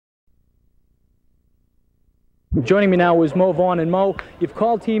Joining me now is Vaughn. And Mo, you've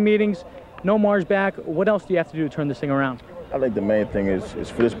called team meetings. No Mars back. What else do you have to do to turn this thing around? I think the main thing is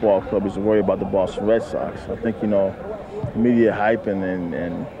for this ball club is to worry about the Boston Red Sox. I think, media hype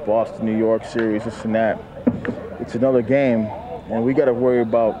and Boston, New York series, this and that, it's another game, and we got to worry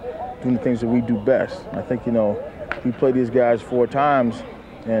about doing the things that we do best. I think, we played these guys 4 times,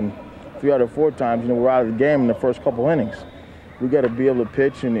 and 3 out of 4 times, we're out of the game in the first couple innings. We got to be able to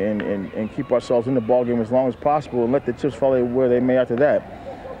pitch and keep ourselves in the ball game as long as possible and let the chips fall where they may after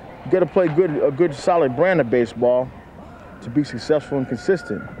that. You got to play a good, solid brand of baseball to be successful and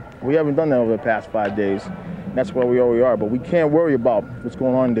consistent. We haven't done that over the past 5 days. That's where we are. But we can't worry about what's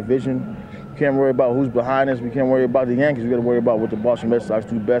going on in the division. We can't worry about who's behind us. We can't worry about the Yankees. We got to worry about what the Boston Red Sox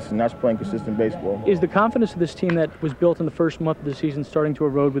do best, and that's playing consistent baseball. Is the confidence of this team that was built in the first month of the season starting to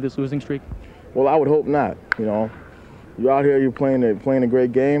erode with this losing streak? Well, I would hope not. You're out here, you're playing a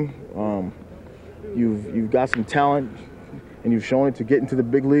great game. You've got some talent, and you've shown it to get into the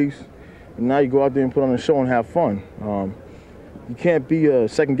big leagues. And now you go out there and put on a show and have fun. You can't be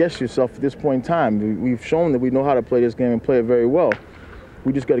second-guess yourself at this point in time. We've shown that we know how to play this game and play it very well.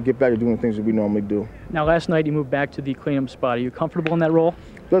 We just got to get back to doing the things that we normally do. Now, last night you moved back to the cleanup spot. Are you comfortable in that role?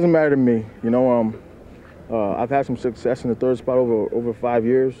 Doesn't matter to me. I've had some success in the third spot over 5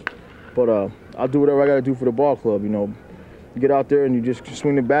 years, but I'll do whatever I got to do for the ball club. You get out there and you just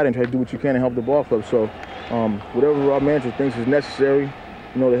swing the bat and try to do what you can to help the ball club. So whatever our manager thinks is necessary,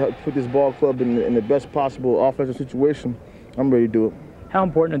 to help put this ball club in the best possible offensive situation, I'm ready to do it. How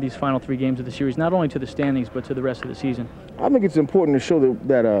important are these final 3 games of the series, not only to the standings, but to the rest of the season? I think it's important to show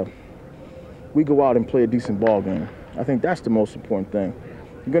that we go out and play a decent ball game. I think that's the most important thing.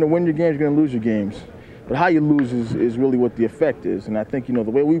 You're going to win your games, you're going to lose your games. But how you lose is really what the effect is. And I think, the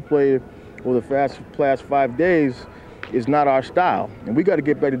way we played over the past 5 days is not our style. And we got to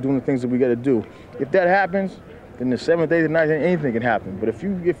get back to doing the things that we got to do. If that happens, then the 7th, 8th, and 9th, anything can happen. But if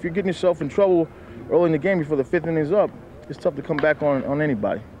you're getting yourself in trouble early in the game before the 5th inning's up, it's tough to come back on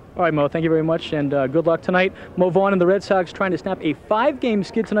anybody. All right, Mo, thank you very much, and good luck tonight. Mo Vaughn and the Red Sox trying to snap a 5-game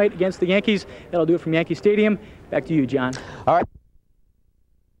skid tonight against the Yankees. That'll do it from Yankee Stadium. Back to you, John. All right.